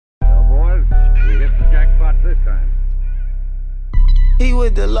He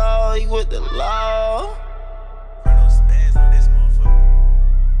with the law, he with the law.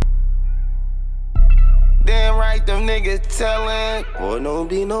 Damn right, them niggas tellin', boy, don't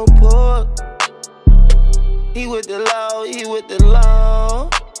be no pork. He with the law, he with the law.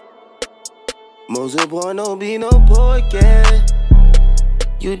 Most boy, don't be no pork, yeah.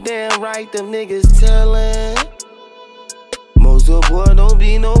 You damn right, them niggas tellin'. Most boy, don't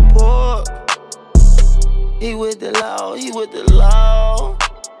be no pork. He with the law, he with the law.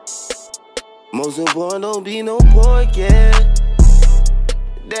 Most boy, don't be no pork, yeah.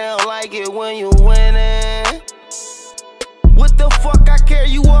 They don't like it when you winning. What the fuck, I carry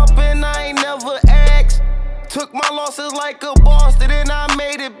you up and I ain't never asked. Took my losses like a boss, then I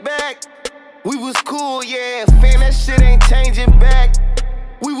made it back. We was cool, yeah, fam, that shit ain't changing back.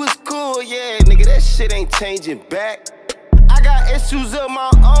 We was cool, yeah, nigga, that shit ain't changing back. I got issues of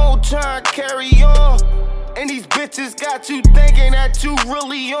my own, trying to carry on. And these bitches got you thinking that you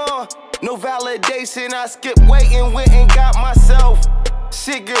really on. No validation, I skipped waiting, went and got myself.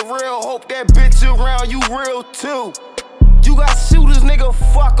 Shit get real, hope that bitch around you real too. You got shooters, nigga,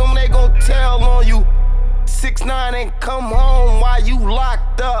 fuck them, they gon' tell on you. 6ix9ine ain't come home while you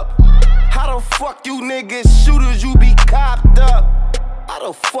locked up. How the fuck you niggas shooters, you be copped up? How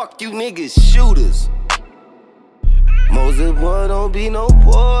the fuck you niggas shooters? Moses boy, don't be no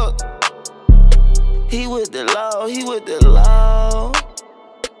pork. He with the law, he with the law.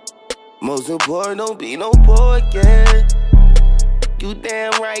 Moses boy, don't be no pork, yeah. You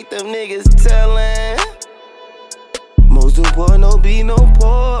damn right, them niggas tellin'. Moses boy, don't be no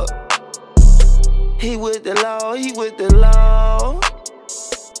pork. He with the law, he with the law.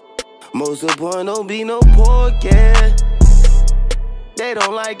 Moses boy, don't be no pork, yeah. They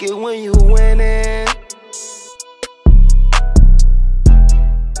don't like it when you winning.